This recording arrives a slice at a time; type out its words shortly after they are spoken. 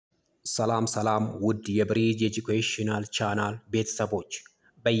ሰላም ሰላም ውድ የብሪጅ ኤጁኬሽናል ቻናል ቤተሰቦች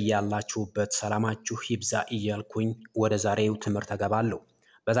በያላችሁበት ሰላማችሁ ይብዛ እያልኩኝ ወደ ዛሬው ትምህርት ተገባለሁ።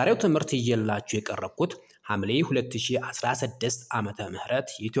 በዛሬው ትምህርት ይዤላችሁ የቀረብኩት ሐምሌ 2016 ዓመተ ምህረት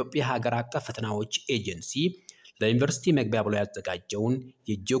የኢትዮጵያ ሀገር አቀፍ ፈተናዎች ኤጀንሲ ለዩኒቨርሲቲ መግቢያ ብሎ ያዘጋጀውን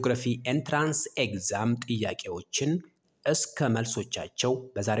የጂኦግራፊ ኤንትራንስ ኤግዛም ጥያቄዎችን እስከ መልሶቻቸው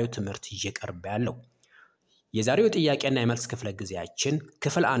በዛሬው ትምህርት ይዤቀርባለሁ። የዛሬው ጥያቄና የመልስ ክፍለ ጊዜያችን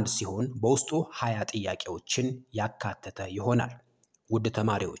ክፍል 1 ሲሆን በውስጡ 20 ጥያቄዎችን ያካተተ ይሆናል። ውድ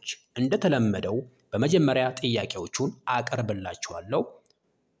ተማሪዎች እንደተለመደው በመጀመሪያ ጥያቄዎቹን አቀርብላችኋለሁ።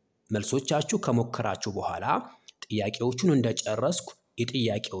 መልሶቻችሁ ከሞከራችሁ በኋላ ጥያቄዎቹን እንደጨረስኩ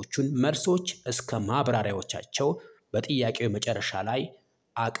የጥያቄዎቹን መልሶች እስከ ማብራሪያዎቻቸው በጥያቄው መጨረሻ ላይ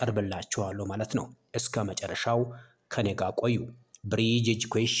አቀርብላችኋለሁ ማለት ነው። እስከ መጨረሻው ከኔ ጋር ቆዩ። ብሪጅ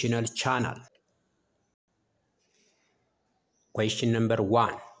ኤጁኬሽናል ቻናል Question number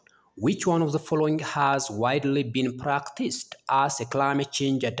 1. Which one of the following has widely been practiced as a climate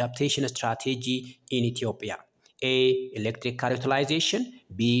change adaptation strategy in Ethiopia? A. Electric utilization.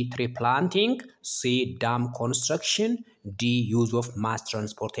 B. Tree planting. C. Dam construction. D. Use of mass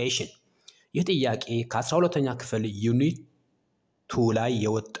transportation. ይህ ጥያቄ ከ12ኛ ክፍል ዩኒት 2 ላይ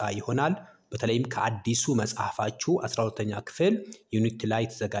የወጣ ይሆናል። በተለይም ከአዲሱ መጽሐፋችሁ 12ኛ ክፍል ዩኒት ላይ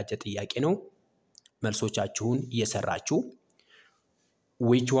የተዘጋጀ ጥያቄ ነው። መልሶቻችሁን እየሰራችሁ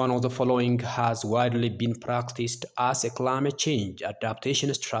Which one of the following has widely been practiced as a climate change adaptation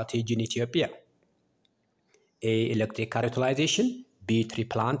strategy in Ethiopia? A. Electric utilization. B. Tree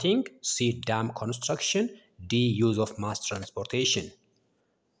planting. C. Dam construction. D. Use of mass transportation.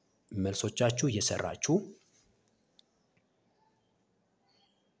 መልሶቻችሁ እየሰራችሁ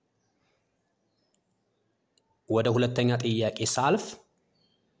ወደ ሁለተኛ ጥያቄ ሳልፍ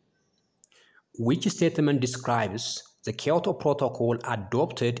Which statement describes the Kyoto Protocol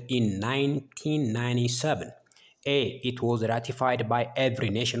adopted in 1997? A. It was ratified by every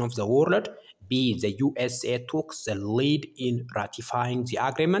nation of the world. B. The USA took the lead in ratifying the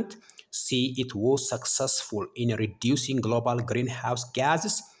agreement. C. It was successful in reducing global greenhouse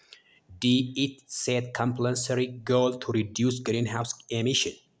gases. D. It set compulsory goal to reduce greenhouse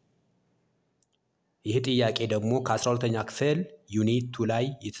emission. ይህ ጥያቄ ደግሞ ከ12ኛ ክፍል ዩኒት 2 ላይ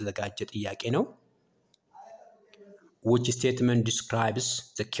የተዘጋጀ ጥያቄ ነው። Which statement describes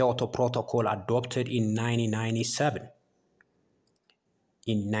the Kyoto Protocol adopted in 1997?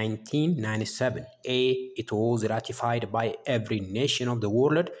 In 1997, A. It was ratified by every nation of the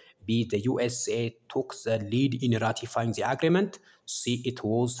world. B. The USA took the lead in ratifying the agreement. C. It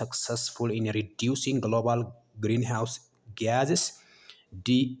was successful in reducing global greenhouse gases. D.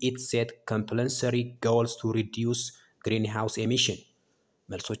 It set compulsory goals to reduce greenhouse emission.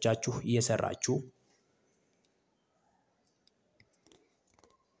 መልሶቻችሁ እየሰራችሁ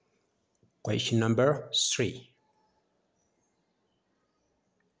Question number 3.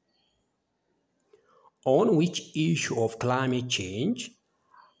 On which issue of climate change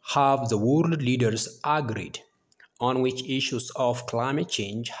have the world leaders agreed? On which issues of climate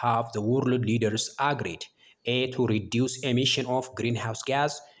change have the world leaders agreed? A. To reduce emission of greenhouse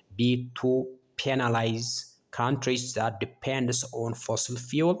gas. B. To penalize countries that depend on fossil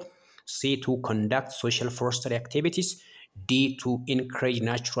fuel. C. To conduct social forestry activities. D. To encourage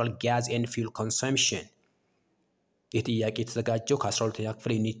natural gas and fuel consumption. ይህ ጥያቄ የተዘጋጀው ከ12ኛ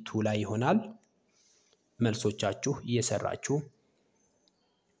ክፍል ዩኒት 2 ላይ ይሆናል። መልሶቻችሁ እየሰራችሁ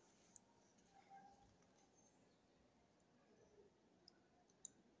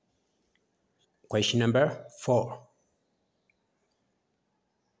Question number 4.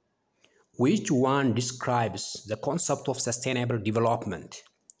 Which one describes the concept of sustainable development?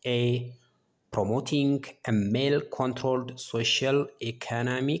 A. Promoting a male-controlled social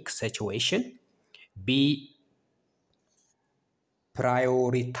economic situation. B.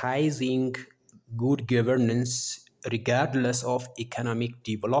 Prioritizing good governance regardless of economic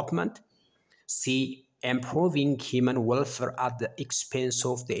development. C. Improving human welfare at the expense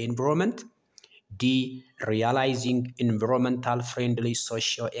of the environment. D. Realizing environmental-friendly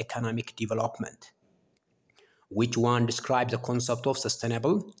socio-economic development. Which one describes the concept of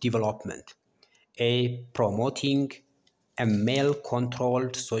sustainable development? A. Promoting a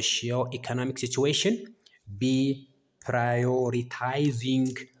male-controlled socio-economic situation. B. Prioritizing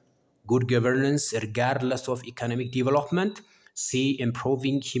good governance regardless of economic development. C.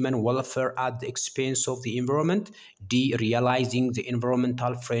 Improving human welfare at the expense of the environment. D. Realizing the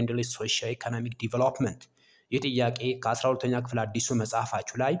environmental-friendly socio-economic development. ይህ ጥያቄ ከ12ኛ ክፍል አዲሱ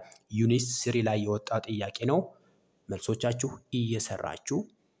መጽሐፋችሁ ላይ ዩኒት 3 ላይ የወጣ ጥያቄ ነው። መልሶቻችሁ እየሰራችሁ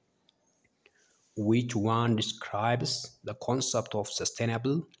Which one describes the concept of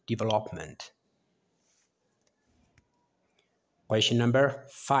sustainable development? Question number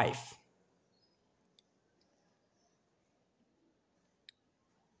 5.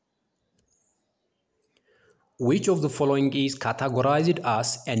 Which of the following is categorized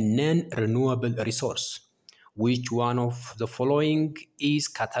as a non-renewable resource? Which one of the following is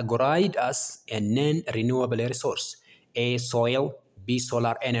categorized as a non-renewable resource? A. Soil, B.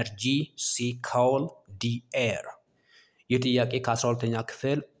 Solar energy, C. coal, D. air. ይህ ጥያቄ ከ12ኛ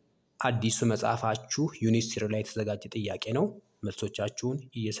ክፍል አዲሱ መጽሐፋችሁ ዩኒት 3 ላይ የተዘጋጀ ጥያቄ ነው። መልሶቻችሁን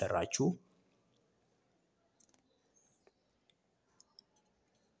እየሰራችሁ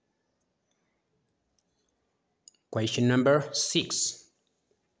Question number 6.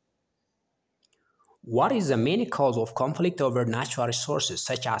 What is the main cause of conflict over natural resources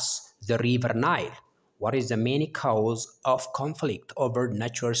such as the river Nile? What is the main cause of conflict over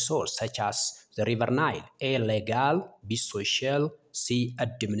natural resources such as the river Nile? A. Legal, B. Social, C.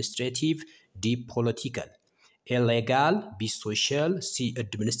 Administrative, D. Political. A. Legal, B. Social, C.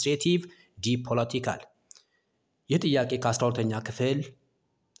 Administrative, D. Political. ይህ ጥያቄ ከ12ኛ ክፍል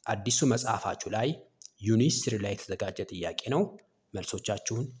አዲሱ መጽሐፋችሁ ላይ ዩኒት 3 ላይ የተዘጋጀ ጥያቄ ነው።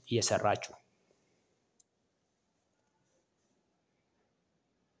 መልሶቻችሁን እየሰራችሁ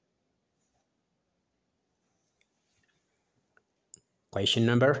Question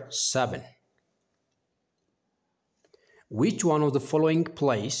number 7. Which one of the following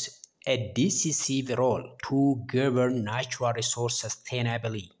plays a decisive role to govern natural resource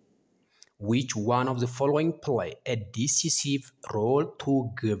sustainably? Which one of the following play a decisive role to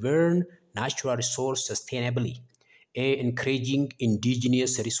govern natural resource sustainably? A. Encouraging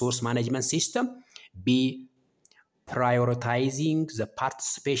indigenous resource management system. B. Prioritizing the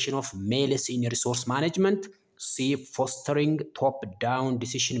participation of males in resource management. C. Fostering top-down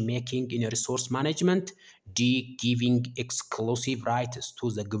decision-making in resource management. D. Giving exclusive rights to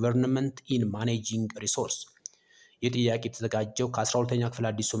the government in managing resource. ይህ ጥያቄ የተዘጋጀው ከ12ኛ ክፍል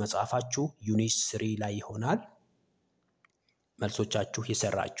አዲሱ መጽሐፋችሁ ዩኒት 3 ላይ ይሆናል። መልሶቻችሁ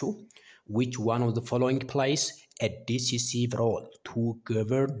የሰራችሁ Which one of the following plays a decisive role to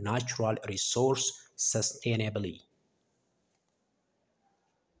govern natural resource sustainably?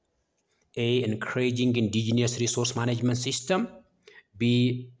 A. Encouraging indigenous resource management system. B.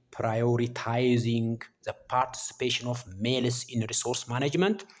 Prioritizing the participation of males in resource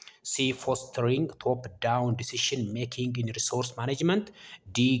management. C. Fostering top-down decision-making in resource management.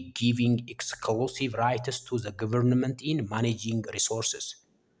 D. Giving exclusive rights to the government in managing resources.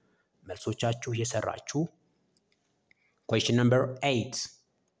 መልሶቻችሁ የሰራችሁ Question number 8.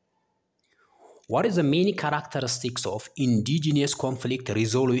 What is the main characteristics of indigenous conflict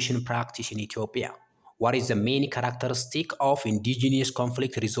resolution practice in Ethiopia? What is the main characteristic of indigenous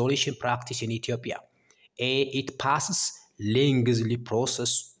conflict resolution practice in Ethiopia? A. It passes lengthy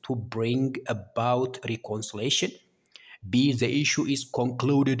process to bring about reconciliation. B. The issue is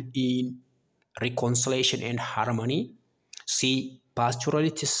concluded in reconciliation and harmony. C.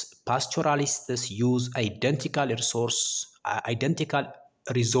 Pastoralists use identical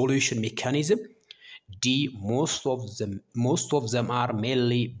resolution mechanism. D. Most of them are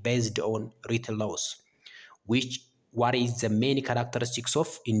mainly based on written laws. What is the main characteristics of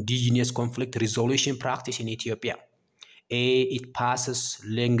indigenous conflict resolution practice in Ethiopia? A. It passes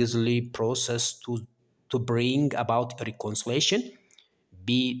lengthy process to bring about reconciliation. B.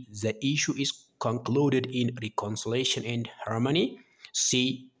 The issue is concluded in reconciliation and harmony. C.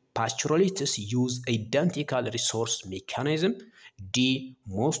 Pastoralists use identical resource mechanism. D.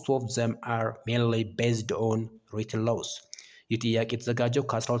 Most of them are mainly based on written laws. ይህ ጥያቄ የተዘጋጀው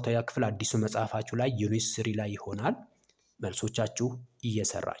ከ12ኛ ክፍል አዲሱ መጽሐፋችሁ ላይ ዩኒት 3 ላይ ይሆናል። መልሶቻችሁ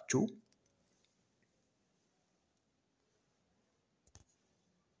እየሰራችሁ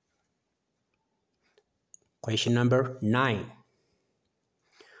Question number 9.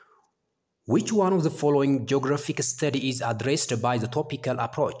 Which one of the following geographic study is addressed by the topical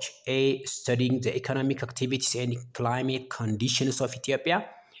approach? A. Studying the economic activities and climate conditions of Ethiopia.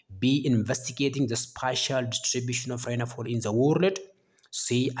 B. Investigating the spatial distribution of rainfall in the world. C.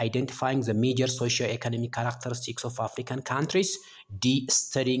 Identifying the major socio-economic characteristics of African countries. D.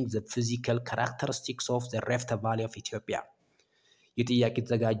 Studying the physical characteristics of the Rift Valley of Ethiopia. ይህ ጥያቄ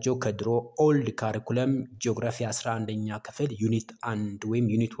የተዘጋጀው ከድሮ ኦልድ ካሪኩለም ጂኦግራፊ 11ኛ ክፍል ዩኒት 1 ወይም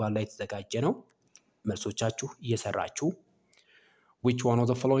ዩኒት 1 ላይ የተዘጋጀ ነው። መልሶቻችሁ እየሰራችሁ Which one of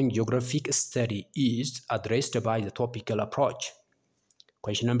the following geographic study is addressed by the topical approach?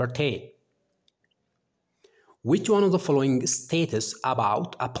 Question number 10. Which one of the following states about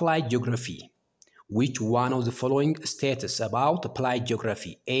applied geography? Which one of the following states about applied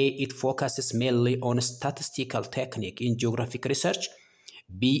geography? A. It focuses mainly on statistical technique in geographic research.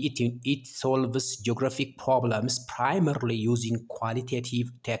 B. It solves geographic problems primarily using qualitative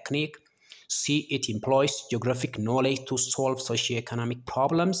technique. C. It employs geographic knowledge to solve socioeconomic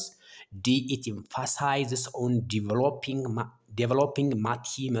problems. D. It emphasizes on developing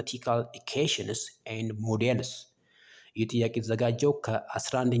mathematical equations and models. ይህ ጥያቄ የተዘጋጀው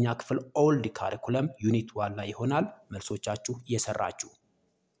ከ11ኛ ክፍል ኦልድ ካሪኩለም ዩኒት 1 ላይ ይሆናል። መልሶቻችሁ እየሰራችሁ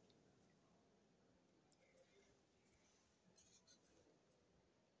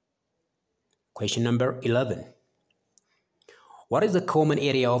Question number 11. What is the common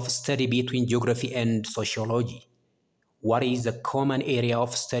area of study between geography and sociology? What is the common area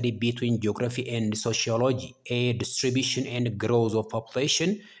of study between geography and sociology? A. Distribution and growth of population.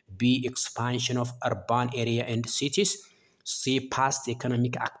 B. Expansion of urban area and cities. C. Past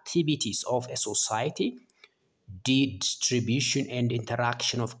economic activities of a society. D. Distribution and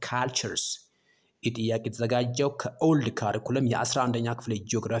interaction of cultures. ይህ ጥያቄ የተዘጋጀው ከኦልድ ካሪኩለም የ11ኛ ክፍል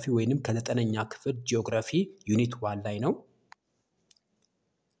ጂኦግራፊ ወይንም ከ9ኛ ክፍል ጂኦግራፊ ዩኒት 1 ላይ ነው።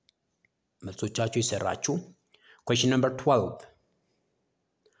 መልሶቻችሁ ይሰራችሁ Question number 12.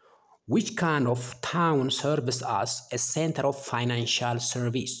 Which kind of town serves as a center of financial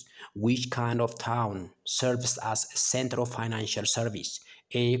service? Which kind of town serves as a center of financial service?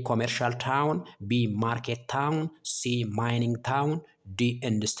 A. Commercial town. B. Market town. C. Mining town. D.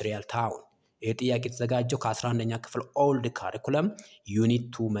 Industrial town. ይህ ጥያቄ የተዘጋጀው ከ11ኛ ክፍል ኦልድ ካሪኩለም ዩኒት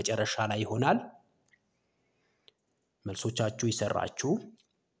 2 መጨረሻ ላይ ይሆናል። መልሶቻችሁ ይሰራችሁ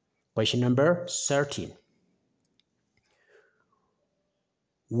Question number 13.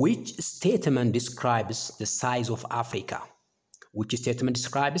 Which statement describes the size of Africa? Which statement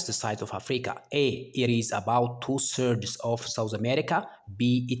describes the size of Africa? A. It is about 2/3 of South America. B.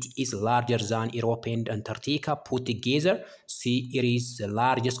 It is larger than Europe and Antarctica put together. C. It is the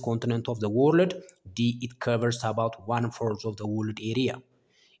largest continent of the world. D. It covers about 1/4 of the world area.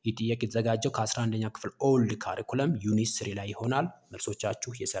 ይህ ጥያቄ የተዘጋጀው ከ11ኛ ክፍል ኦልድ ካሪኩለም ዩኒት 3 ላይ ይሆናል።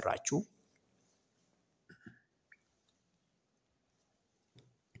 መልሶቻችሁ እየሰራችሁ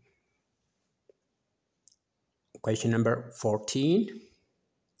Question number 14.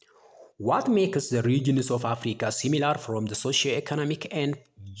 What makes the regions of Africa similar from the socio-economic and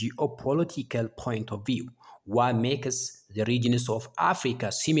geopolitical point of view? What makes the regions of Africa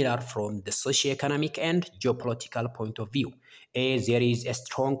similar from the socio-economic and geopolitical point of view? A. There is a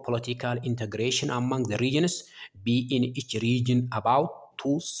strong political integration among the regions. B. In each region, about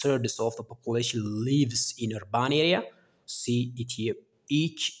 2/3 of the population lives in urban area. C.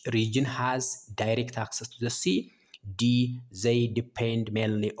 Each region has direct access to the sea. D. They depend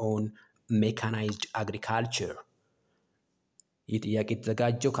mainly on mechanized agriculture. ይህ ጥያቄ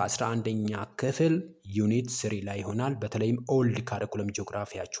የተዘጋጀው ከ11ኛ ክፍል ዩኒት 3 ላይ ይሆናል። በተለይም ኦልድ ካሪኩለም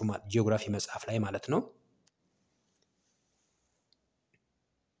ጂኦግራፊ መጽሐፍ ላይ ማለት ነው።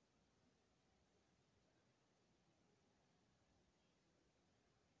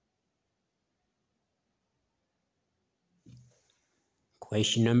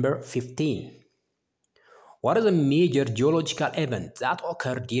 Question number 15. What is a major geological event that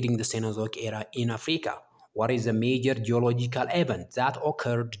occurred during the Cenozoic era in Africa? What is a major geological event that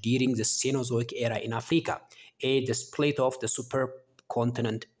occurred during the Cenozoic era in Africa? A. The split of the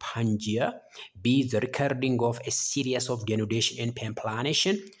supercontinent Pangaea. B. The recording of a series of denudation and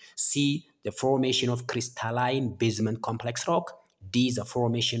perplanation. C. The formation of crystalline basement complex rock. D. The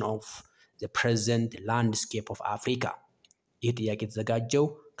formation of the present landscape of Africa. ይህ ጥያቄ የተዘጋጀው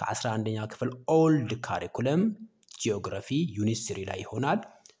ከ11ኛ ክፍል ኦልድ ካሪኩለም ጂኦግራፊ ዩኒት 3 ላይ ይሆናል።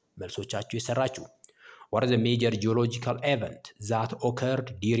 መልሶቻችሁ ይሰራችሁ What is a major geological event that occurred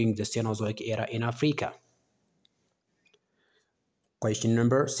during the Cenozoic era in Africa? Question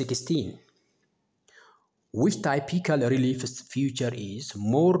number 16. Which typical relief feature is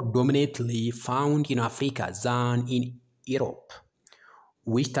more dominantly found in Africa than in Europe?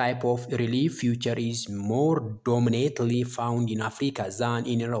 Which type of relief feature is more dominantly found in Africa than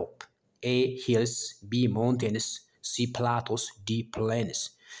in Europe? A. Hills. B. Mountains. C. Plateaus. D. Plains.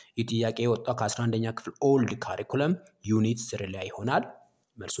 ይህ ጥያቄ የወጣው ከ11ኛ ክፍል ኦልድ ካሪኩለም ዩኒት 3 ላይ ይሆናል።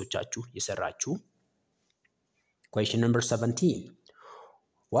 መልሶቻችሁ የሰራችሁ Question number 17.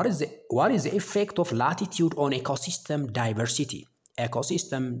 What is the effect of latitude on ecosystem diversity?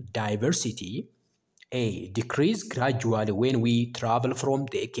 Ecosystem diversity A. Decrease gradually when we travel from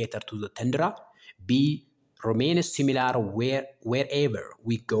the equator to the tundra. B. Remains similar wherever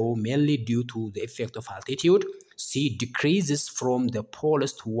we go, mainly due to the effect of altitude. C. Decreases from the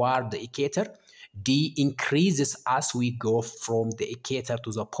poles toward the equator. D. Increases as we go from the equator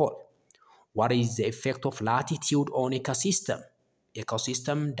to the pole. What is the effect of latitude on ecosystem?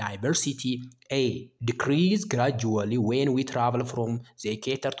 Ecosystem diversity. A. Decrease gradually when we travel from the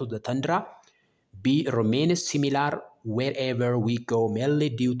equator to the tundra. B. Remains similar wherever we go, mainly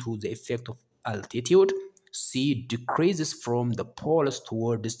due to the effect of altitude. C. Decreases from the poles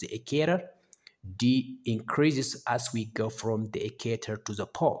towards the equator. D. Increases as we go from the equator to the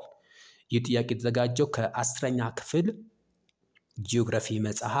pole. ይህ ጥያቄ የተዘጋጀው ከ10ኛ ክፍል ጂኦግራፊ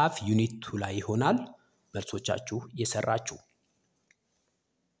መጽሐፍ ዩኒት 2 ላይ ይሆናል። መልሶቻችሁ የሰራችሁ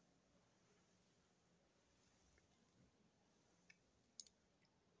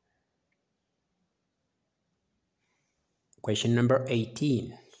Question number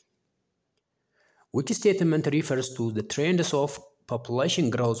 18. Which statement refers to the trends of population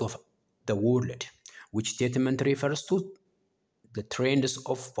growth of the world? Which statement refers to the trends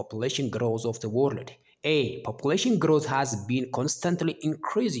of population growth of the world? A. Population growth has been constantly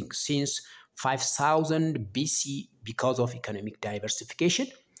increasing since 5000 BC because of economic diversification.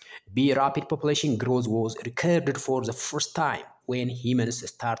 B. Rapid population growth was recorded for the first time when humans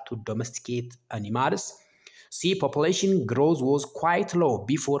started to domesticate animals. C. Population growth was quite low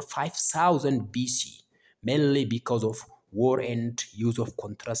before 5000 BC, mainly because of war and use of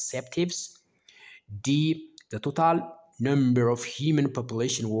contraceptives. D. The total number of human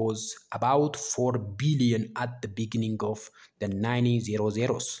population was about 4 billion at the beginning of the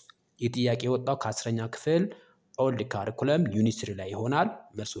 1900s. ይህ ጥያቄ የወጣው ከ10ኛ ክፍል ኦልድ ካሪኩለም ዩኒት 3 ላይ ይሆናል።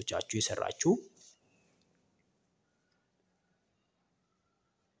 መልሶቻችሁ የሰራችሁ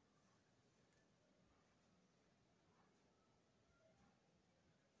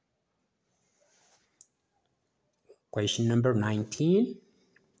Question number 19.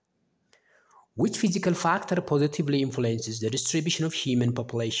 Which physical factor positively influences the distribution of human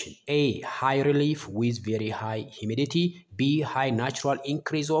population? A. High relief with very high humidity. B. High natural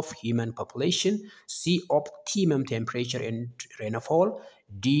increase of human population. C. Optimum temperature and rainfall.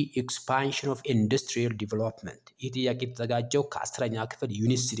 D. Expansion of industrial development. ይህ ጥያቄ የተዘጋጀው ከ10ኛ ክፍል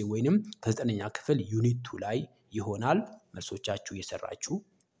ዩኒት 3 ወይንም ከ9ኛ ክፍል ዩኒት 2 ላይ ይሆናል። መልሶቻችሁ የሰራችሁ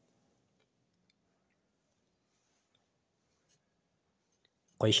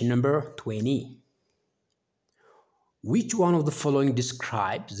Question number 20. Which one of the following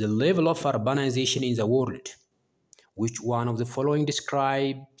describes the level of urbanization in the world? Which one of the following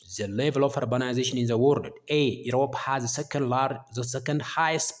describes the level of urbanization in the world? A. Europe has the second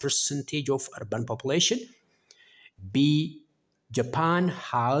highest percentage of urban population. B. Japan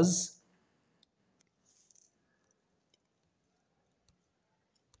has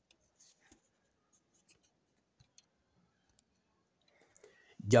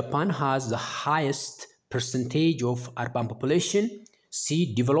the highest percentage of urban population.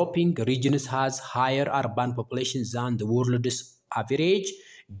 C. Developing regions has higher urban population than the world's average.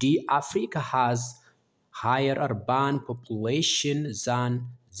 D. Africa has higher urban population than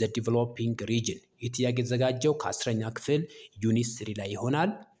the developing region. ይህ ጥያቄ የተዘጋጀው ከ10ኛ ክፍል ዩኒት 3 ላይ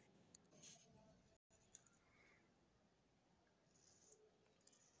ይሆናል።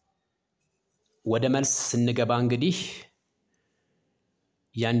 ወደ መልስ ስንገባ እንግዲህ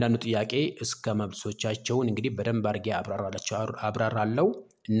ያንዳንዱ ጥያቄ እስከ መልሶቻቸውን እንግዲህ በደንብ አድርጌ አብራራለሁ።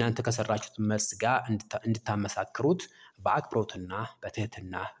 እናንተ ከሰራችሁት መልስ ጋር እንድታመሳክሩት በአክብሮትና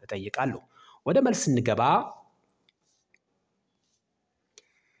በትህትና እጠይቃለሁ። ወደ መልስ ስንገባ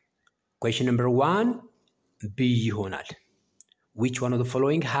Question number 1 B ይሆናል። Which one of the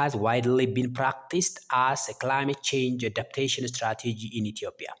following has widely been practiced as a climate change adaptation strategy in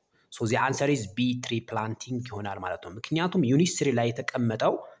Ethiopia? So the answer is B. tree planting ይሆናል ማለት ነው። ምክንያቱም ዩኒት 3 ላይ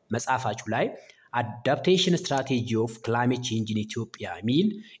የተቀመጠው መጽሐፋችሁ ላይ adaptation strategy of climate change in Ethiopia ሚል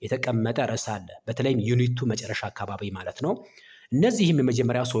የተቀመጠ ርዕስ አለ። በተለይም ዩኒት 2 መጨረሻ አካባቢ ማለት ነው። እነዚህም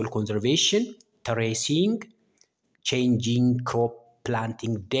የመጀመሪያው soil conservation, terracing, changing crop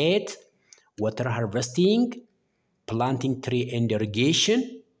planting date, water harvesting, planting tree and irrigation.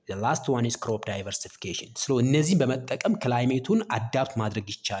 The last one is crop diversification. So እነዚህን በመጠቀም ክላይሜቱን አዳፕት ማድረግ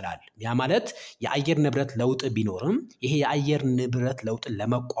ይቻላል። ያ ማለት የአየር ንብረት ለውጥ ቢኖርም ይሄ የአየር ንብረት ለውጥን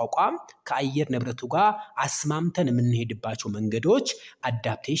ለመቋቋም ከአየር ንብረቱ ጋር አስማምተን የምንሄድባቸው መንገዶች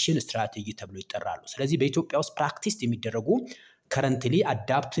አዳፕቴሽን ስትራቴጂ ተብሎ ይጠራሉ። ስለዚህ በኢትዮጵያ ውስጥ ፕራክቲስ የሚደረጉ currently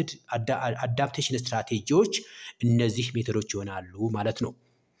adaptation ስትራቴጂዎች እነዚህ ሜቶዶች ይሆናሉ ማለት ነው።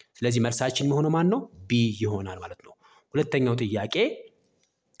 ስለዚህ መልሳችን የሚሆነው ማን ነው? ቢ ይሆናል ማለት ነው። ሁለተኛው ጥያቄ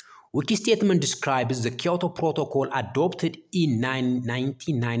Which statement describes the Kyoto Protocol adopted in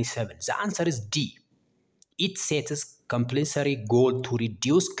 1997? The answer is D. It sets compulsory goal to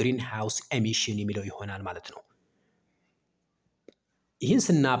reduce greenhouse emission የሚለው ይሆናል ማለት ነው። ይህን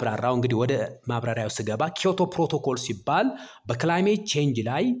ስናብራራው እንግዲህ ወደ ማብራሪያው ስገባ ኪዮቶ ፕሮቶኮል ሲባል በክላይሜት ቼንጅ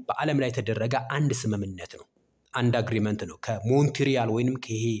ላይ በዓለም ላይ የተደረገ አንድ ስምምነት ነው። አንድ አግሪመንት ነው። ከሞንትሪያል ወይንም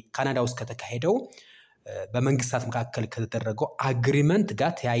ከይሄ ካናዳ ውስጥ ከተካሄደው በመንግስታት መካከል ከተደረገው አግሪመንት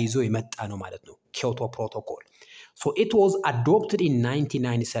ጋር ተያይዞ የመጣ ነው ማለት ነው ኪዮቶ ፕሮቶኮል። So it was adopted in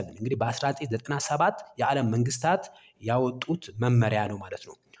 1997 እንግዲህ በ1997 የዓለም መንግስታት ያወጡት መመሪያ ነው ማለት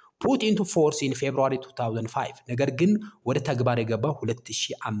ነው። put into force in February 2005 ነገር ግን ወደ ተግባር የገባው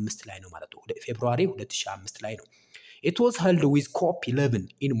 2005 ላይ ነው ማለት ነው። ወደ ፌብሩዋሪ 2005 ላይ ነው። It was held with COP11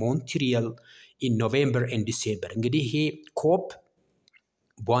 in Montreal in November and December እንግዲህ ይሄ ኮፕ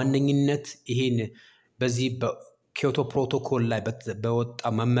በዋነኝነት ይሄን በዚህ በኪዮቶ ፕሮቶኮል ላይ በወጣ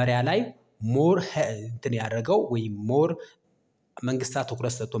መመሪያ ላይ ሞር እንትን ያደረገው ወይ ሞር መንግስታት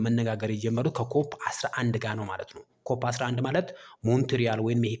ትኩረት ሰጥቶ መነጋገር የጀመሩት ከኮፕ 11 ጋር ነው ማለት ነው። ኮፕ 11 ማለት ሞንትሪያል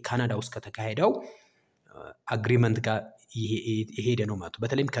ወይም ይሄ ካናዳ ውስጥ ከተካሄደው አግሪመንት ጋር ይሄደ ነው ማለት ነው።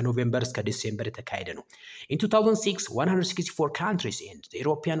 በተለይም ከኖቬምበር እስከ ዲሴምበር የተካሄደ ነው። In 2006 164 countries and the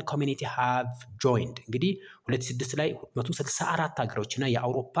European community have joined እንግዲህ 2006 ላይ 164 ሀገሮችና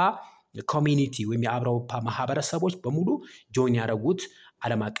የአውሮፓ ኮሚኒቲ ወይም የአውሮፓ ማህበረሰቦች በሙሉ ጆይን ያደረጉት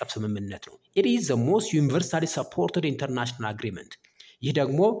ዓለም አቀፍ ስምምነት ነው። It is the most universally supported international agreement ይህ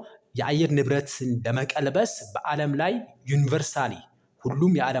ደግሞ የአየር ንብረትን ለመቀልበስ በዓለም ላይ ዩኒቨርሳሊ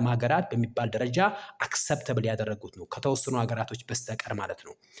ሁሉም የዓለም ሀገራት በሚባል ደረጃ አክሰፕተብል ያደረጉት ነው ከተወሰኑ ሀገራቶች በስተቀር ማለት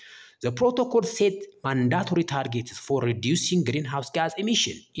ነው። The protocol set mandatory targets for reducing greenhouse gas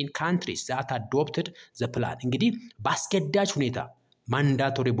emission in countries that adopted the plan እንግዲህ በአስገዳጅ ሁኔታ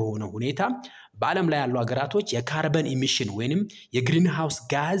ማንዳቶሪ በሆነ ሁኔታ በዓለም ላይ ያሉ ሀገራቶች የካርበን ኢሚሽን ወይንም የግሪን ሃውስ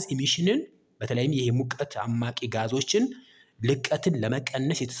ጋዝ ኢሚሽንን በተለይም ይሄ ሙቀት አማቂ ጋዞችን ልቀትን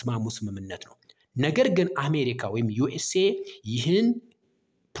ለመቀነስ የተስማሙ ስምምነት ነው። ነገር ግን አሜሪካ ወይም ዩኤስኤ ይህን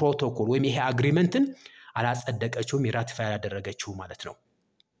ፕሮቶኮል ወይም ይሄ አግሪመንትን አላጸደቀችውም፣ ራቲፋይ ያደረገችው ማለት ነው።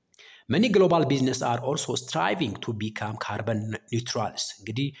 Many global business are also striving to become carbon neutrals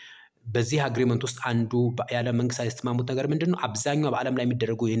እንግዲህ በዚህ አግሪመንት ውስጥ አንዱ የዓለም መንግስታት የተስማሙት ነገር ምንድነው? አብዛኛው በዓለም ላይ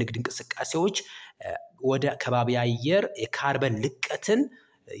የሚደረጉ የንግድ እንቅስቃሴዎች ወደ ከባቢ አየር የካርበን ልቀትን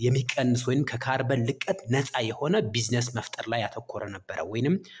የሚቀንስ ወይንም ከካርበን ልቀት ነፃ የሆነ ቢዝነስ መፍጠር ላይ ያተኮረ ነበር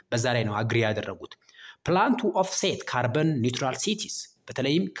ወይንም በዛ ላይ ነው አግሪ ያደረጉት። plan to offset carbon neutral cities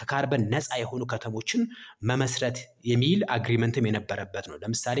በተለይም ከካርበን ነፃ የሆኑ ከተሞችን መመስረት የሚል አግሪመንትም የነበረበት ነው።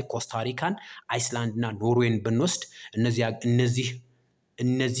 ለምሳሌ ኮስታሪካን፣ አይስላንድ እና ኖርዌይን ብንወስድ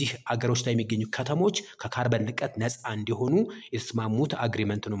እነዚህ አገሮች ላይ የሚገኙ ከተሞች ከካርበን ልቀት ነፃ እንዲሆኑ የተስማሙት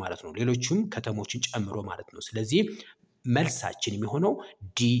አግሪመንት ነው ማለት ነው። ሌሎችም ከተሞችን ጨምሮ ማለት ነው። ስለዚህ መልሳችን የሚሆነው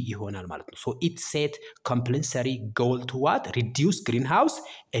ዲ ይሆናል ማለት ነው። so it set compulsory goal to what reduce greenhouse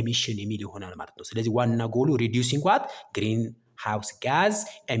emission የሚል ይሆናል ማለት ነው። ስለዚህ ዋና ጎሉ reducing what greenhouse gas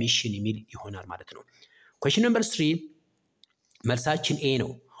emission የሚል ይሆናል ማለት ነው። question number 3 መልሳችን ኤ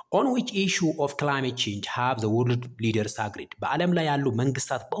ነው። on which issue of climate change have the world leaders agreed በዓለም ላይ ያሉ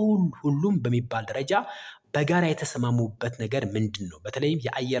መንግስታት ሁሉም በሚባል ደረጃ በጋራ የተስማሙበት ነገር ምንድነው? በተለይም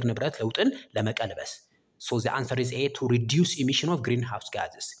የአየር ንብረት ለውጥን ለመቀልበስ so the answer is A to reduce emission of greenhouse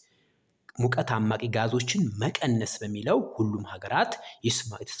gases ሙቀት አማቂ ጋዞችን መቀነስ በሚለው ሁሉም ሀገራት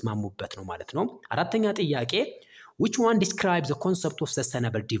የተስማሙበት ነው ማለት ነው። አራተኛ ጥያቄ which one describes the concept of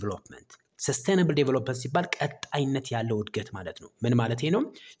sustainable development sustainable development ሲባል ቀጣይነት ያለው እድገት ማለት ነው። ምን ማለት ነው?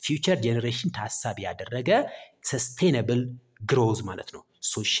 future generation ታሳቢ ያደረገ sustainable growth ማለት ነው።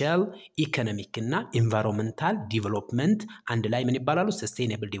 social economic እና environmental development አንድ ላይ ምን ይባላሉ?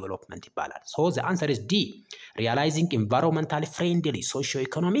 sustainable development ይባላል። so the answer is D realizing environmentally friendly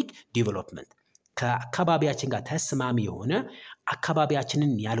socio-economic development ከአካባቢያችን ጋር ተስማሚ የሆነ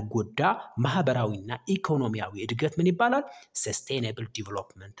አካባቢያችንን ያልጎዳ ማህበራዊና ኢኮኖሚያዊ እድገት ምን ይባላል? sustainable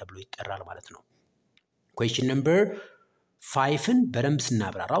development ተብሎ ይጠራል ማለት ነው። question number 5ን በደንብ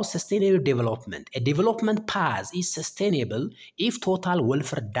ስናብራራው sustainable development a development path is sustainable if total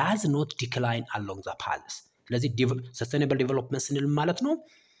welfare does not decline along the path ስለዚህ sustainable development ስንል ማለት ነው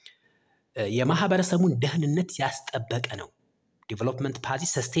የማህበረሰቡን ደህንነት ያስጠበቀ ነው። ዲቨሎፕመንት ፓዝ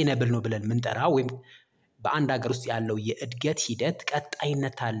ሰስቴይነብል ነው ብለን ምንጠራው ወይም በአንድ ሀገር ውስጥ ያለው የእድገት ሂደት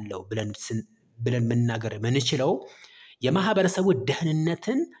ቀጣይነት አለው ብለን መናገር ምንችለው የማህበረሰቡ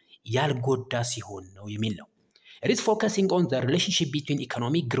ደህንነትን ያልጎዳ ሲሆን ነው የሚል ነው። It is focusing on the relationship between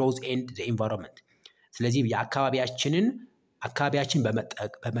economic growth and the environment ስለዚህ አካባቢያችን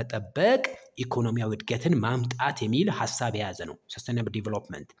በመጠበቅ ኢኮኖሚያዊ እድገትን ማምጣት የሚል ሐሳብ የያዘ ነው sustainable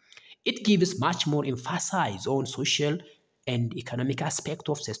development. It gives much more emphasis on social and economic aspect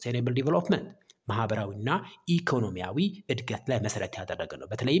of sustainable development ማህበራዊና ኢኮኖሚያዊ እድገት ላይ መሰረት ያደረገ ነው።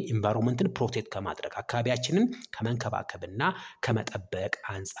 በተለይም ኢንቫይሮንመንትን ፕሮቴክት ከማድረግ አካባቢያችንን ከመንከባከብና ከመጠበቅ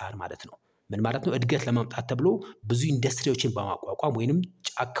አንፃር ማለት ነው። ምን ማለት ነው? እድገት ለማምጣት ተብሎ ብዙ ኢንዱስትሪዎችን በማቋቋም ወይንም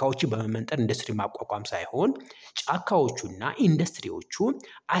ጫካዎችን በመመንጠር ኢንዱስትሪ ማቋቋም ሳይሆን ጫካዎቹና ኢንዱስትሪዎቹ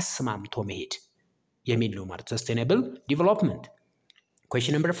አስማምቶ መሄድ የሚል ነው ማለት sustainable development.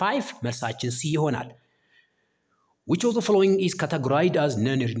 Question number 5 መልሳችን C ይሆናል. Which of the following is categorized as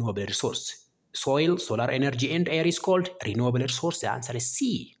non-renewable resource? Soil, solar energy, and air is called renewable resource. The answer is C.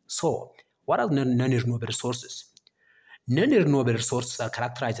 So, what are non-renewable resources? Non-renewable resources are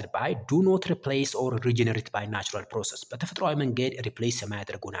characterized by do not replace or regenerate by natural process. በተፈጥሯዊ መንገድ replace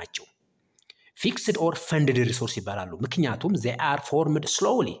የማያደርጉ ናቸው. Fixed or funded resource ይባላሉ. ምክንያቱም they are formed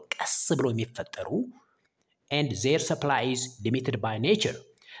slowly. ቀስ ብሎ የሚፈጠሩ and their supply is limited by nature.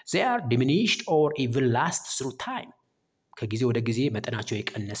 They are diminished or even last through time. ከጊዜ ወደ ጊዜ መጠናቸው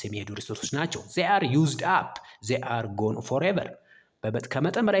የቀነሰ የሚሄዱ ሪሶርሶች ናቸው. They are used up. They are gone forever.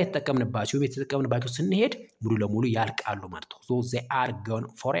 ከመጠን በላይ የተጠቀምንባቸው ስንሄድ ሙሉ ለሙሉ ያልቃሉ ማለት ነው. So they are gone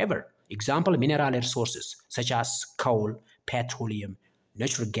forever. Example, mineral resources such as coal, petroleum,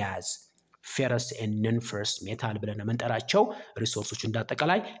 natural gas, ferrous and non-ferrous metal ብለን የምንጠራቸው ሪሶርሶች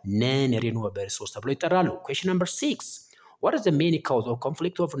እንዳጠቃላይ non-renewable resource ተብሎ ይጠራሉ. Question number 6. What is the main cause of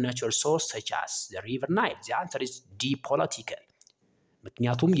conflict over natural resource such as the river Nile? The answer is D, political.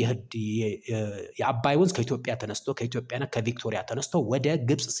 ምክንያቱም የአባይ ወንዝ ከኢትዮጵያና ከቪክቶሪያ ተነስቶ ወደ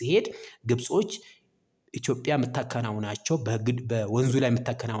ግብጽ ሲሄድ ግብጾች ኢትዮጵያ የምታከናውናቸው በወንዙ ላይ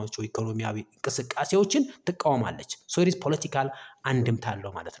የምታከናውናቸው ኢኮኖሚያዊ እንቅስቃሴዎችን ትቃወማለች. So it is political አንድምታ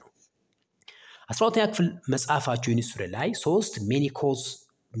አለው ማለት ነው. 12ኛ ክፍል መጽሐፋችሁ ዩኒቨርሲቲ ላይ 3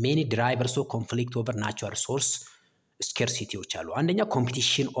 many drivers of conflict over natural resource scarcityዎች አሉ. አንደኛ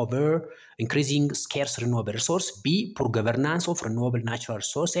competition over increasing scarce renewable resource, B poor governance of renewable natural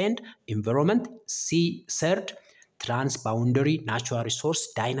resource and environment, C third transboundary natural resource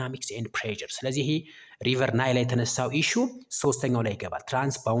dynamics and pressure. ስለዚህ ይሄ ሪቨር ናይል ላይ የተነሳው ኢሹ ሶስተኛው ላይ ይገባል.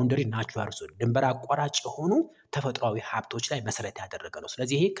 ትራንስባውንደሪ ናቹራል ሪሶርስ ድንበር አቋራጭ የሆኑ ተፈጥሯዊ ሀብቶች ላይ መሰረት ያደረገ ነው.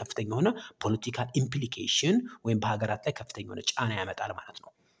 ስለዚህ ይሄ ከፍተኛ የሆነ ፖለቲካል ኢምፕሊኬሽን ወይም በሀገራት ላይ ከፍተኛ የሆነ ጫና ያመጣል ማለት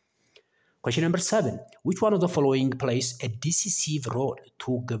ነው. Question number 7. Which one of the following plays a decisive role to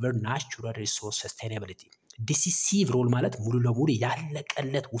govern natural resource sustainability? Decisive role ማለት ሙሉ ለሙሉ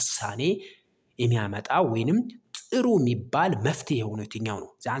ያለቀለት ውሳኔ የሚያመጣ ወይንም ጥሩ የሚባል መፍትሄ የሆነው የትኛው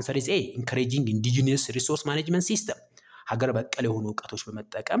ነው? The answer is A. Encouraging indigenous resource management system. ሀገር በቀል የሆኑ እውቀቶች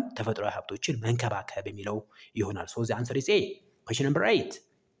በመጠቀም ተፈጥሯዊ ሀብቶችን መንከባከብ የሚለው ይሆናል. So the answer is A. Question number 8.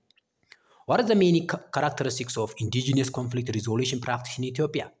 What are the main characteristics of indigenous conflict resolution practice in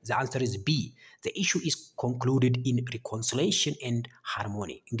Ethiopia? The answer is B. The issue is concluded in reconciliation and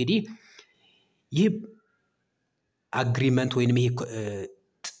harmony. እንግዲህ ይህ አግሪመንት ወይንም ይሄ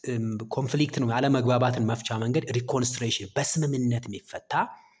ኮንፍሊክት ነው ያለመግባባትን መፍቻ መንገድ ሪኮንስትሬሽን በስምምነት የሚፈታ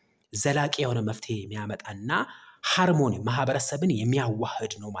ዘላቂ የሆነ መፍትሄ የሚያመጣና ሃርሞኒ ማህበረሰብን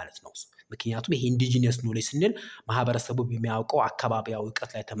የሚያዋህድ ነው ማለት ነው. ምክንያቱም ይሄ ኢንዲጂነስ ኖሌጅ ስንል ማህበረሰቡ በሚያውቀው አካባቢያዊ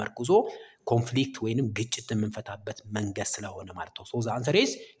እውቀት ላይ ተመርኩዞ ኮንፍሊክት ወይንም ግጭት የምንፈታበት መንገድ ስለሆነ ማለት ነው. So the answer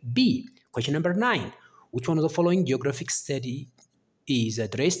is B. Question number 9. Which one of the following geographic study is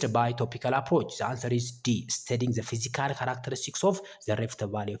addressed by topical approach? The answer is D. Studying the physical characteristics of the Rift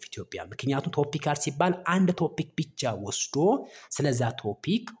Valley of Ethiopia. ምክንያቱም ቶፒካል ሲባል አንድ ቶፒክ ብቻ ወስዶ ስለዛ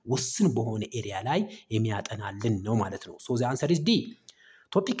ቶፒክ ውስን በሆነ ኤሪያ ላይ የሚያጠናልን ነው ማለት ነው. So the answer is D.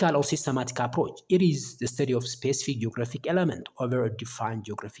 Topical or systematic approach. It is the study of specific geographic element over a defined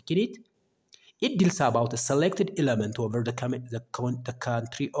geographic unit. It deals about a selected element over the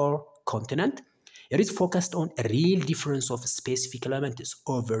country or continent. It is focused on a real difference of specific elements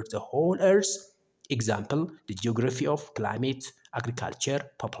over the whole Earth. Example, the geography of climate, agriculture,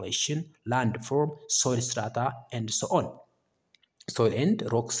 population, landform, soil strata, and so on. Soil and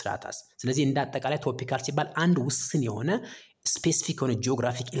rock stratas. ስለዚህ እንዳጠቃላይ ቶፒካል ሲባል አንድ ውስን የሆነ ስፔሲፊክ የሆነ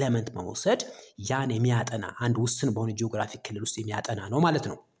ጂኦግራፊክ ኤሌመንት በመውሰድ ያን የሚያጠና አንድ ውስን በሆነ ጂኦግራፊክ ክልል ውስጥ የሚያጠና ነው ማለት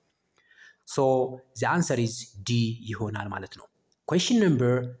ነው. So the answer is D ይሆናል ማለት ነው. Question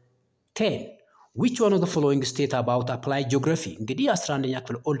number 10. Which one of the following state about applied geography? እንግዲህ 11ኛ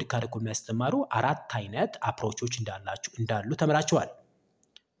ክፍል ኦልድ ካሪኩለም ያስተማሩ አራት አይነት አፕሮቾች እንዳሉ ተመራችኋል.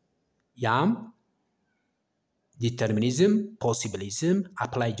 ያም ዲተርሚኒዝም፣ ፖሲቢሊዝም፣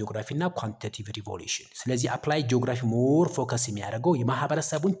 አፕላይድ ጂኦግራፊ እና ኳንቲቴቲቭ ሪቮሉሽን። ስለዚህ አፕላይድ ጂኦግራፊ ሞር ፎከስ የሚያደርገው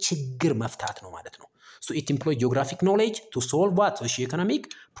የማህበረሰቡን ችግር መፍታት ነው ማለት ነው. So it employs geographic knowledge to solve what socio-economic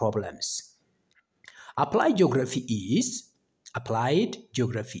problems. Applied geography is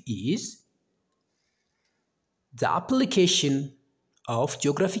the application of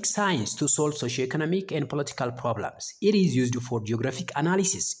geographic science to solve socio-economic and political problems. It is used for geographic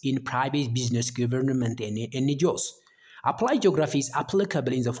analysis in private business, government, and NGOs. Applied geography is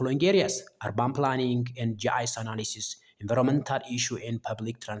applicable in the following areas: urban planning and GIS analysis, environmental issue and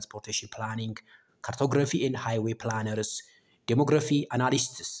public transportation planning, cartography and highway planners, demographic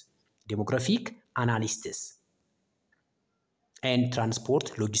analysts, and transport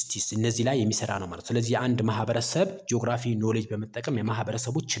logistics እነዚህ ላይ የሚሰራ ነው ማለት። ስለዚህ አንድ ማህበረሰብ ጂኦግራፊ ኖሌጅ በመጠቀም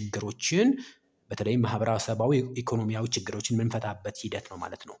የማህበረሰቡ ችግሮችን በተለይ ማህበረሰባዊ ኢኮኖሚያዊ ችግሮችን መንፈታበት ሂደት ነው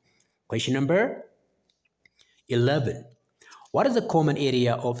ማለት ነው። Question number 11. What is the common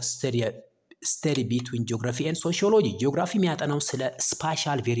area of study between geography and sociology? Geography የሚያጠናው ስለ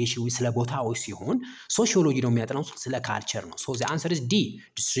spatial variation ስለ ቦታዎች ሲሆን sociology ነው የሚያጠናው ስለ culture ነው። So the answer is D,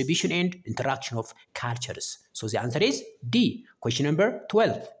 distribution and interaction of cultures. So the answer is D. Question number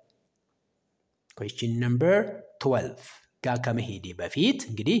 12. Question number 12 ጋር ከመሄዴ በፊት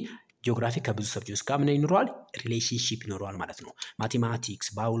እንግዲህ ጂኦግራፊ ከብዙ ሰብጀክቶች ጋር ምን ይኖራል? ሪሌሽንሺፕ ይኖራል ማለት ነው። ማቴማቲክስ፣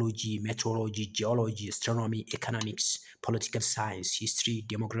 ባዮሎጂ፣ ሜትሮሎጂ፣ ጂኦሎጂ፣ አስትሮኖሚ፣ ኢኮኖሚክስ፣ ፖለቲካል ሳይንስ፣ ሂስትሪ፣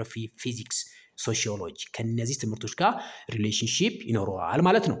 ዴሞግራፊ፣ ፊዚክስ፣ ሶሺዮሎጂ ከነዚህ ትምህርቶች ጋር ሪሌሽንሺፕ ይኖራል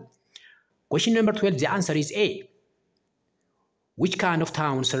ማለት ነው። Question number 12, the answer is A. Which kind of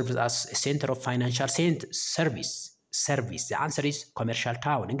town serves as a center of financial service? The answer is commercial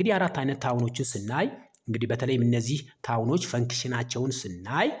town. እንግዲህ አራት አይነት ታውኖችን ስናይ እንግዲህ በተለይም እነዚህ ታውኖች ፈንክሽናቸውን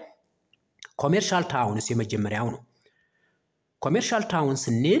ስናይ commercial towns የመጀመሪያው ነው። commercial towns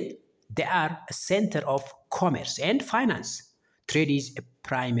ስንል they are a center of commerce and finance. Trade is a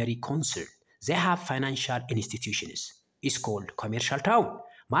primary concern. They have financial institutions. It's called commercial town.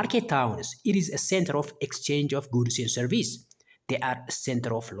 Market towns, it is a center of exchange of goods and service. They are a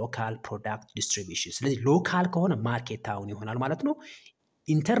center of local product distribution. ስለዚህ local ከሆነ market town ይሆናል ማለት ነው።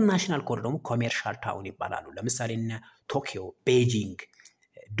 international ከሆነ ደግሞ commercial town ይባላሉ። ለምሳሌ እነ ቶኪዮ፣ ቤጂንግ፣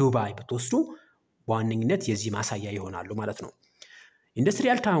 ዱባይ ብትወስዱ በዋነኝነት የዚህ ማሳያ ይሆናሉ ማለት ነው።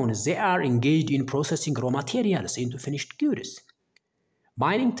 Industrial towns, they are engaged in processing raw materials into finished goods.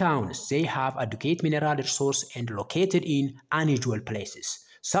 Mining towns, they have adequate mineral resource and located in unusual places.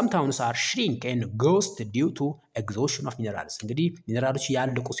 Some towns are shrink and ghost due to exhaustion of minerals. እንግዲህ ሚነራሎች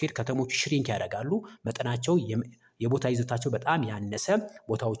ያለቁ ሲል ከተሞች ሽሪንክ ያደርጋሉ። መጠናቸው የቦታ ይዘታቸው በጣም ያነሰ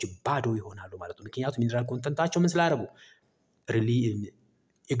ቦታዎች ባዶ ይሆናሉ ማለት ነው። ምክንያቱም ሚነራል ኮንተንታቸው ምን ስላደረጉ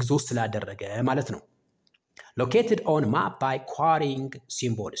exhaust ስላደረገ ማለት ነው። Located on map by quarrying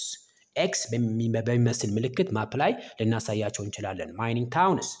symbols. X በሚመስል ምልክት ማፕ ላይ ልናሳያቸው እንችላለን። Mining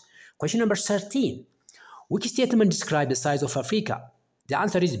towns. Question number 13. Which statement describes the size of Africa? The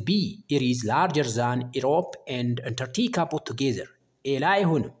answer is B. It is larger than Europe and Antarctica put together. A ላይ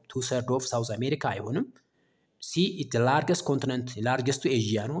አይሆንም። 2/3 of South America አይሆንም። C is the largest continent, largest to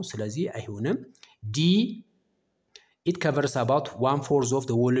Asia ነው። ስለዚህ አይሆንም። D it covers about 1/4 of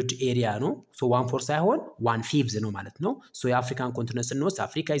the world area ነው። So 1/4 ሳይሆን 1/5 ነው ማለት ነው። So የአፍሪካን ኮንቲነንት ስንወስድ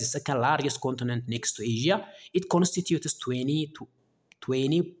Africa is the second largest continent next to Asia. It constitutes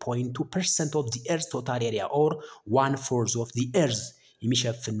 20.2% of the Earth's total area or 1/4 of the Earth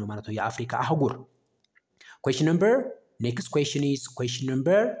የሚሸፍን ነው ማለት ነው የአፍሪካ አህጉር። Next question is question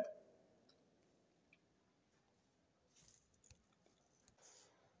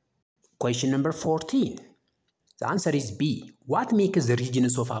number 14. The answer is B. What makes the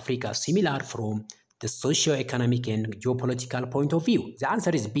regions of Africa similar from the socio-economic and geopolitical point of view? The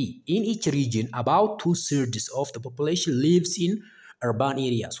answer is B. In each region, about 2/3 of the population lives in urban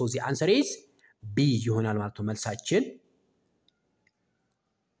area. So the answer is B. ይሆናል ማለት ነው መልሳችን።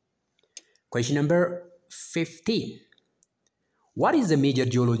 Question number 15. What is the major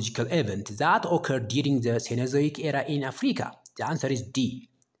geological event that occurred during the Cenozoic era in Africa? The answer is D.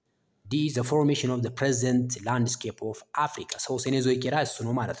 D is the formation of the present landscape of Africa. So Cenozoic era እሱ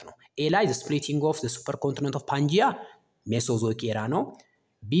ነው ማለት ነው። A ላይ the splitting of the supercontinent of Pangaea, Mesozoic era ነው።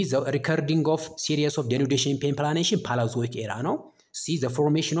 B the recording of series of denudation and planation, Paleozoic era ነው። C the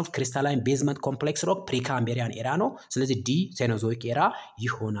formation of crystalline basement complex rock, Precambrian era ነው። ስለዚህ D Cenozoic era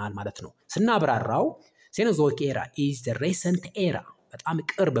ይሆናል ማለት ነው። ስናብራራው Cenozoic era is the recent era. በጣም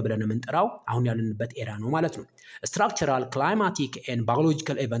ቅርብ ብለን የምንጠራው አሁን ያለንበት ኤራ ነው ማለት ነው። Structural, climatic and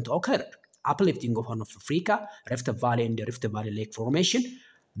biological event occurred. Uplifting of Horn of Africa, Rift Valley and the Rift Valley Lake formation,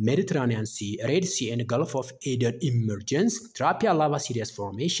 Mediterranean Sea, Red Sea and Gulf of Aden emergence, Trapean lava series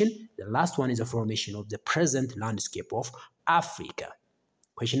formation. The last one is the formation of the present landscape of Africa.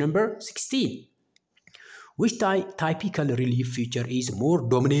 Question number 16. Which typical relief feature is more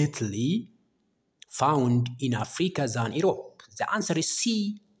dominantly found in Africa than Europe? The answer is C.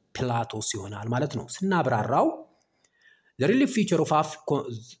 Plateaus ይሆናል ማለት ነው። ስናብራራው the relief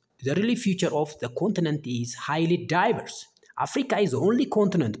feature of the continent is highly diverse. Africa is the only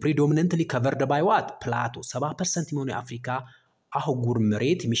continent predominantly covered by what? Plateau. 70% የሚሆኑ የአፍሪካ አህጉር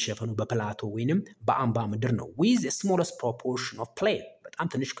መሬት የሚሸፈኑ በፕላቶ ወይንም በአምባ ምድር ነው። with the smallest proportion of plain. በጣም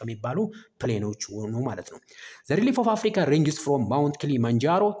በጣም ትንሽ ከሚባሉ ፕሌኖች ነው ማለት ነው። The relief of Africa ranges from Mount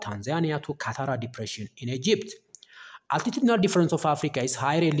Kilimanjaro, Tanzania to Katara Depression in Egypt. Altitudinal difference of Africa is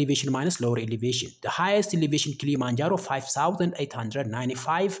higher elevation minus lower elevation. The highest elevation Kilimanjaro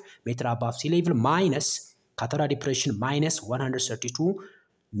 5,895 meter above sea level minus Katara Depression minus 132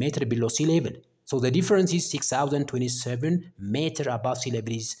 meter below sea level. So the difference is 6,027 meter above sea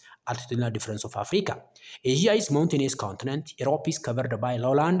level is altitudinal difference of Africa. Asia is mountainous continent. Europe is covered by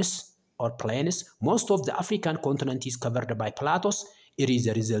lowlands or plains. Most of the African continent is covered by plateaus. It is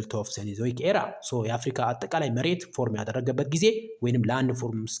a result of Cenozoic era. So የአፍሪካ አጠቃላይ መሬት ፎርም ያደረገበት ጊዜ ወይንም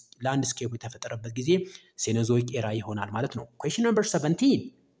ላንድስኬፕ የተፈጠረበት ጊዜ ሴኖዞይክ ኤራ ይሆናል ማለት ነው። Question number 17.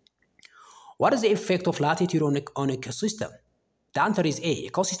 What is the effect of latitude on ecosystem? The answer is A.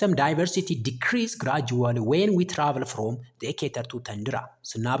 Ecosystem diversity decrease gradually when we travel from the equator to tundra.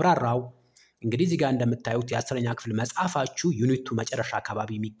 ስናብራራው እንግዲህ እዚህ ጋር እንደምታዩት የ10ኛ ክፍል መጽሐፋችሁ ዩኒቱ መጨረሻ አካባቢ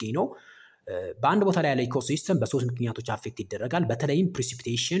የሚገኝ ነው። በአንድ ቦታ ላይ ያለ ኢኮሲስተም በሶስት ምክንያቶች አፌክት ይደረጋል። በተለይም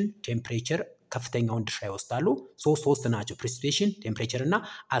precipitation, temperature ከፍተኛውን ድርሻ ይወስዳሉ። ሶስት ናቸው precipitation, temperature እና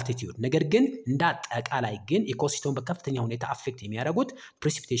altitude። ነገር ግን እንደ አጠቃላይ ግን ኢኮሲስተም በከፍተኛ ሁኔታ አፌክት የሚያደርጉት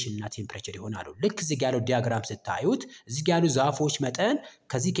precipitation እና temperature ይሆናሉ። ልክ እዚህ ጋር ያለው ዲያግራም ስታዩት እዚህ ጋር ያሉ ዛፎች መጠን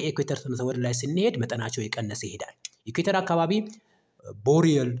ከዚህ ከኢኩዌተር ተነስተው ወደ ላይ ስንሄድ መጠናቸው የቀነሰ ይሄዳል። ኢኩዌተር አካባቢ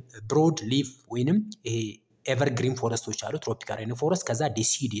ቦሪያል ብሮድ ሊፍ ወይንም ይሄ ኤቨርግሪን ፎረስቶች አሉ። ትሮፒካል ሬን ፎረስት፣ ከዛ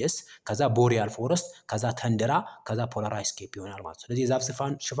ዲሲዲየስ፣ ከዛ ቦሪያል ፎረስት፣ ከዛ ተንደራ፣ ከዛ ፖላራይስኬፕ ይሆናል ማለት ነው። ስለዚህ የዛፍ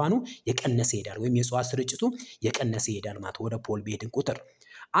ሽፋኑ የቀነሰ ይሄዳል ወይም የእጽዋት ስርጭቱ የቀነሰ ይሄዳል ማለት ወደ ፖል በሄድን ቁጥር።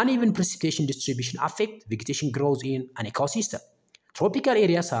 uneven precipitation distribution affect vegetation growth in an ecosystem. Tropical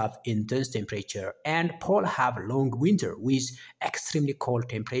areas have intense temperature and poles have long winter with extremely cold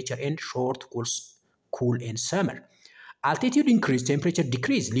temperature and short cool in summer. Altitude increase, temperature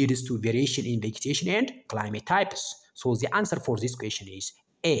decrease leads to variation in vegetation and climate types. So the answer for this question is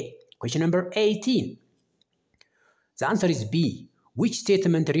A. Question number 18. The answer is B. Which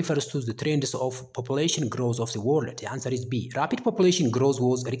statement refers to the trends of population growth of the world? The answer is B. Rapid population growth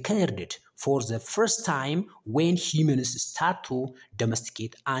was recorded for the first time when humans start to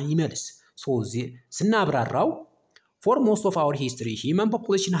domesticate animals. So the ስናብራራው for most of our history, human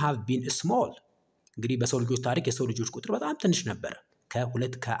population have been small. እንግዲህ በሰው ልጆች ታሪክ የሰው ልጆች ቁጥር በጣም ትንሽ ነበር።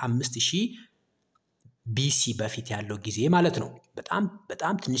 ከ5000 BC በፊት ያለው ጊዜ ማለት ነው።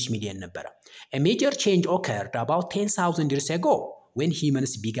 በጣም ትንሽ ሚሊየን ነበር። A major change occurred about 10,000 years ago when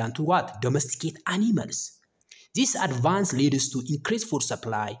humans began to what? Domesticate animals. This advance leads to increased food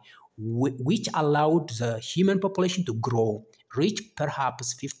supply which allowed the human population to grow, reach perhaps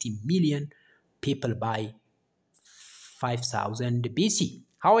 50 million people by 5000 BC.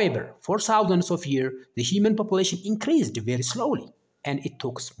 However, for thousands of years, the human population increased very slowly, and it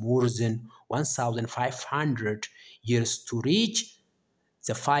took more than 1,500 years to reach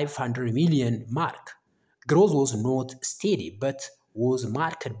the 500 million mark. Growth was not steady, but was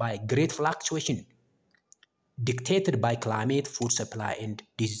marked by great fluctuation, dictated by climate, food supply, and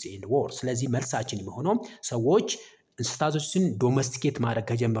disease and war. ስለዚህ መልሳችን የሚሆነው ሰዎች እንስሳቶችን ዶሜስቲኬት ማድረግ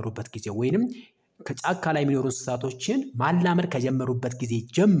ከጀመሩበት ጊዜ ወይንም ከጫካ ላይ የሚኖሩ እንስሳቶችን ማላመድ ከጀመሩበት ጊዜ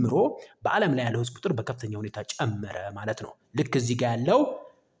ጀምሮ በዓለም ላይ ያለው ህዝብ ቁጥር በከፍተኛ ሁኔታ ጨመረ ማለት ነው። ልክ እዚህ ጋር ያለው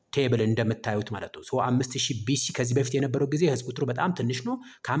ቴብል እንደምታዩት ማለት ነው። 5000 BC ከዚህ በፊት የነበረው ጊዜ ህዝብ ቁጥሩ በጣም ትንሽ ነው።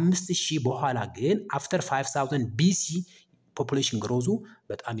 ከ5000 በኋላ ግን after 5000 BC population growth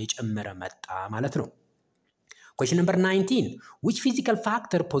በጣም የጨመረ መጣ ማለት ነው። Question number 19. Which physical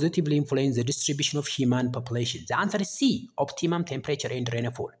factor positively influence the distribution of human population? The answer is C. Optimum temperature and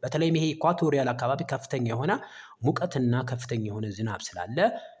rainfall. በተለይም ይሄ ኢኳቶሪያል አካባቢ ከፍተኛ የሆነ ሙቀትና ከፍተኛ የሆነ ዝናብ ስላለ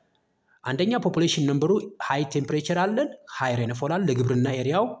አንደኛ ፖፑሌሽን ነምበሩ ሃይ ቴምፕሬቸር አለን፣ ሃይ ሬንፎል አለ፣ ለግብርና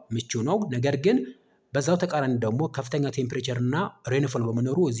ኤሪያው ምቹ ነው። ነገር ግን በዛው ተቃራኒ ደግሞ ከፍተኛ ቴምፕሬቸር እና ሬንፎል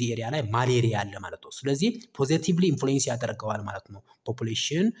በመኖሩ እዚህ ኤሪያ ላይ ማሌሪያ አለ ማለት ነው። ስለዚህ ፖዚቲቭሊ ኢንፍሉዌንስ ያደርገዋል ማለት ነው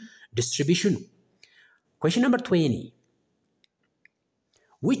ፖፑሌሽን ዲስትሪቢዩሽኑ። Question number 20.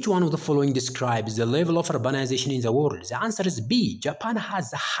 Which one of the following describes the level of urbanization in the world? The answer is B. Japan has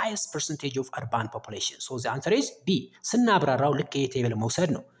the highest percentage of urban population. So the answer is B. ስናብራራው ልክ ይሄ ቴብል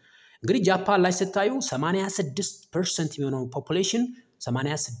መውሰድ ነው። እንግዲህ ጃፓን ላይ ስታዩ 86% የሚሆነው ፖፑሌሽን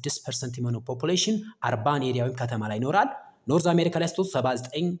 86% የሚሆነው ፖፑሌሽን አርባን ኤሪያ ወይም ከተማ ላይ ይኖራል። ኖርዝ አሜሪካ ላይ ስትወጡ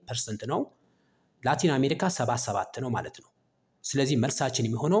 79% ነው። ላቲን አሜሪካ 77 ነው ማለት ነው። ስለዚህ መልሳችን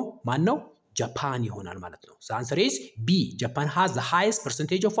የሚሆነው ማን ነው? ጃፓን ይሆናል ማለት ነው። The answer is B. Japan has the highest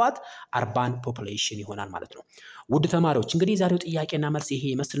percentage of what? Urban population ይሆናል ማለት ነው። ውድ ተማሪዎች እንግዲህ ዛሬው ጥያቄና መልስ ይሄ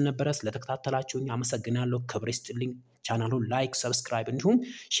ይመስል ነበር። ስለተከታተላችሁኝ አመሰግናለሁ። ክብር ይስጥልኝ። ቻናሉን ላይክ፣ ሰብስክራይብ እንዲሁም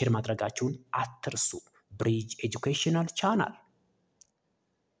ሼር ማድረጋችሁን አትርሱ። ብሪጅ ኤጁኬሽናል ቻናል